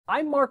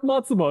I'm Mark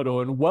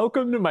Matsumoto and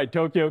welcome to my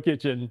Tokyo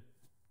kitchen.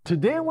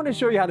 Today I want to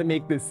show you how to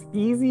make this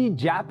easy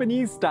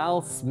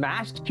Japanese-style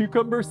smashed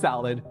cucumber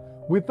salad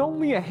with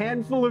only a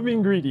handful of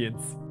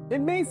ingredients.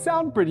 It may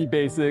sound pretty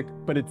basic,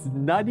 but it's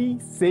nutty,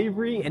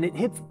 savory, and it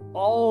hits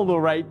all the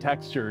right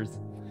textures.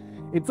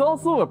 It's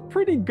also a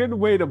pretty good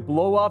way to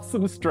blow off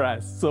some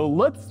stress, so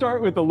let's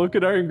start with a look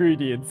at our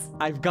ingredients.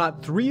 I've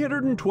got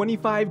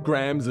 325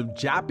 grams of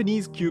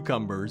Japanese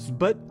cucumbers,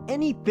 but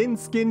any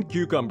thin-skinned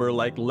cucumber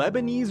like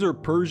Lebanese or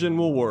Persian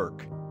will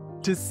work.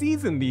 To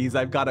season these,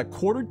 I've got a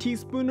 1/4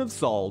 teaspoon of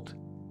salt,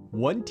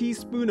 1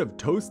 teaspoon of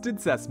toasted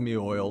sesame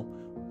oil,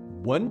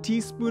 1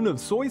 teaspoon of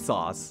soy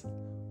sauce,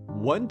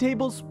 1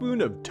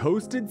 tablespoon of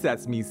toasted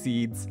sesame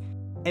seeds,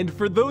 and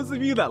for those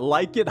of you that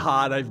like it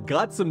hot, I've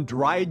got some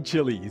dried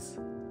chilies.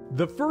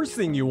 The first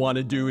thing you want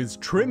to do is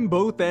trim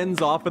both ends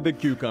off of the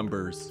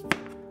cucumbers.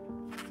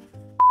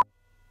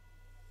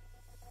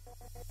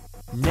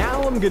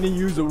 Now I'm going to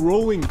use a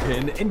rolling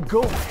pin and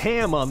go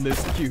ham on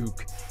this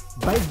cuke.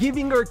 By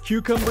giving our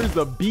cucumbers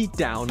a beat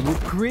down, we're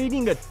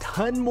creating a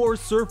ton more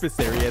surface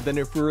area than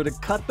if we were to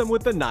cut them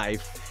with a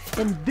knife,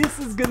 and this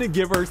is going to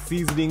give our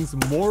seasonings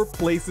more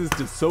places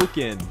to soak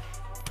in.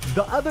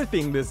 The other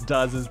thing this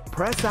does is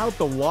press out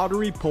the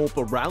watery pulp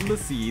around the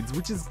seeds,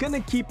 which is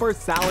gonna keep our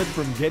salad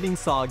from getting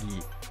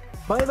soggy.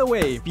 By the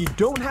way, if you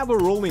don't have a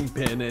rolling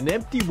pin, an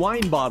empty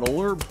wine bottle,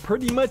 or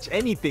pretty much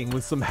anything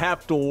with some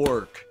heft will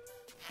work.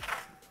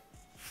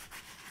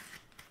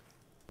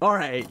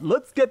 Alright,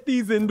 let's get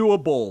these into a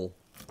bowl.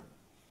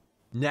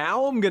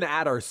 Now I'm gonna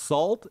add our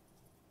salt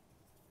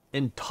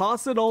and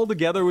toss it all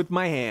together with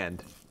my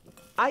hand.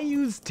 I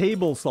used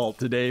table salt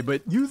today,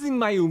 but using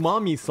my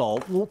umami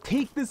salt will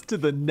take this to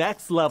the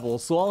next level,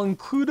 so I'll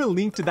include a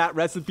link to that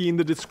recipe in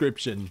the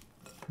description.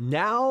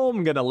 Now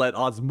I'm gonna let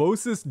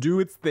osmosis do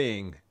its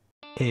thing.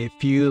 A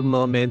few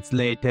moments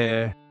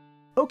later.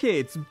 Okay,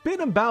 it's been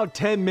about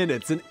 10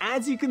 minutes, and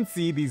as you can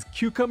see, these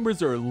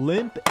cucumbers are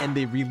limp and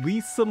they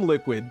release some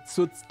liquid,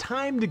 so it's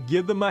time to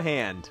give them a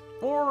hand.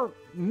 Or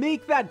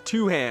make that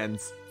 2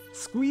 hands.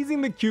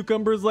 Squeezing the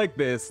cucumbers like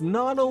this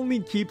not only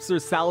keeps their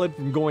salad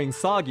from going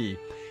soggy,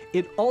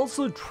 it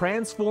also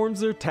transforms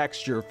their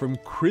texture from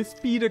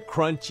crispy to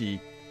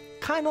crunchy,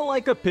 kinda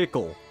like a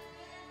pickle.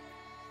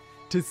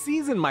 To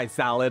season my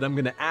salad, I'm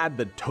gonna add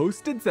the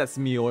toasted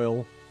sesame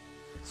oil,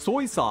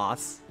 soy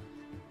sauce,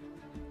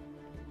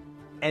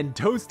 and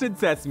toasted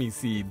sesame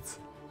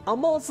seeds.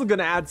 I'm also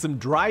gonna add some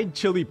dried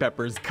chili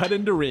peppers cut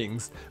into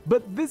rings,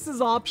 but this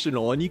is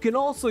optional and you can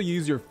also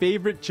use your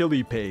favorite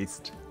chili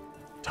paste.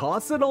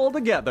 Toss it all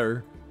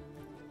together,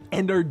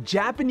 and our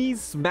Japanese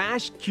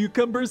smashed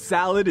cucumber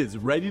salad is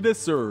ready to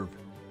serve.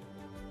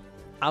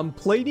 I'm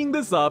plating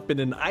this up in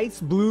an ice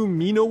blue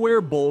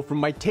Minoware bowl from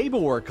my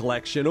tableware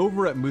collection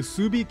over at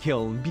Musubi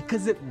Kiln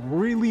because it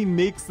really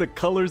makes the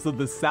colors of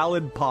the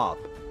salad pop.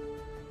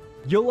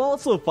 You'll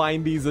also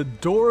find these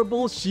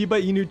adorable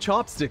Shiba Inu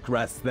chopstick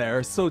rests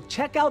there, so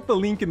check out the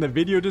link in the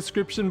video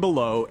description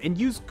below and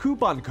use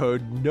coupon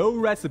code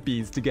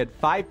NORECIPES to get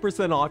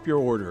 5% off your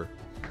order.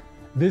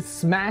 This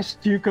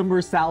smashed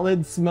cucumber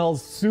salad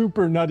smells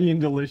super nutty and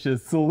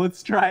delicious, so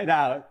let's try it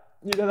out.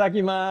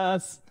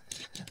 Itadakimasu!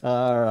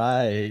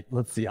 Alright,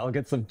 let's see, I'll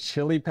get some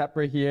chili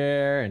pepper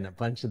here and a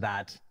bunch of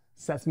that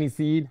sesame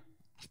seed.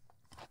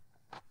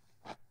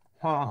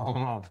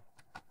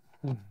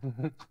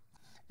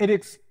 It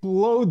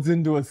explodes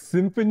into a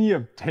symphony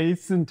of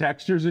tastes and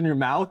textures in your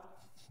mouth.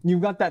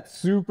 You've got that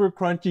super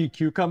crunchy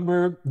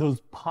cucumber, those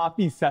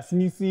poppy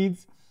sesame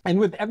seeds, and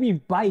with every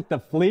bite, the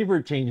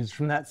flavor changes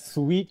from that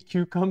sweet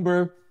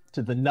cucumber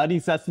to the nutty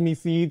sesame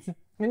seeds,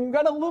 and you've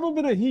got a little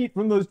bit of heat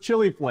from those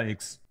chili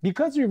flakes.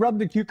 Because we rubbed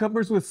the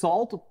cucumbers with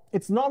salt,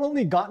 it's not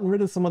only gotten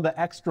rid of some of the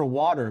extra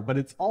water, but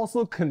it's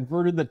also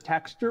converted the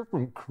texture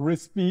from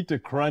crispy to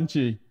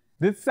crunchy.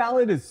 This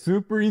salad is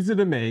super easy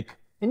to make,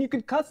 and you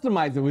can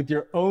customize it with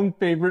your own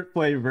favorite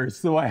flavors,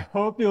 so I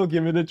hope you'll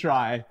give it a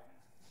try.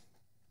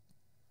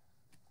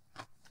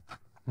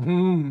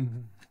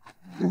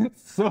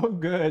 It's so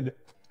good.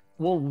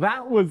 Well,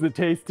 that was a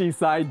tasty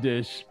side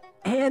dish,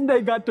 and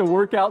I got to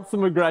work out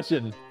some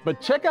aggression. But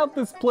check out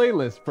this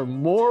playlist for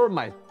more of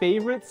my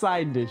favorite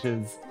side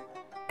dishes,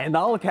 and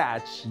I'll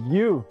catch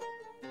you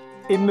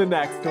in the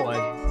next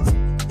one.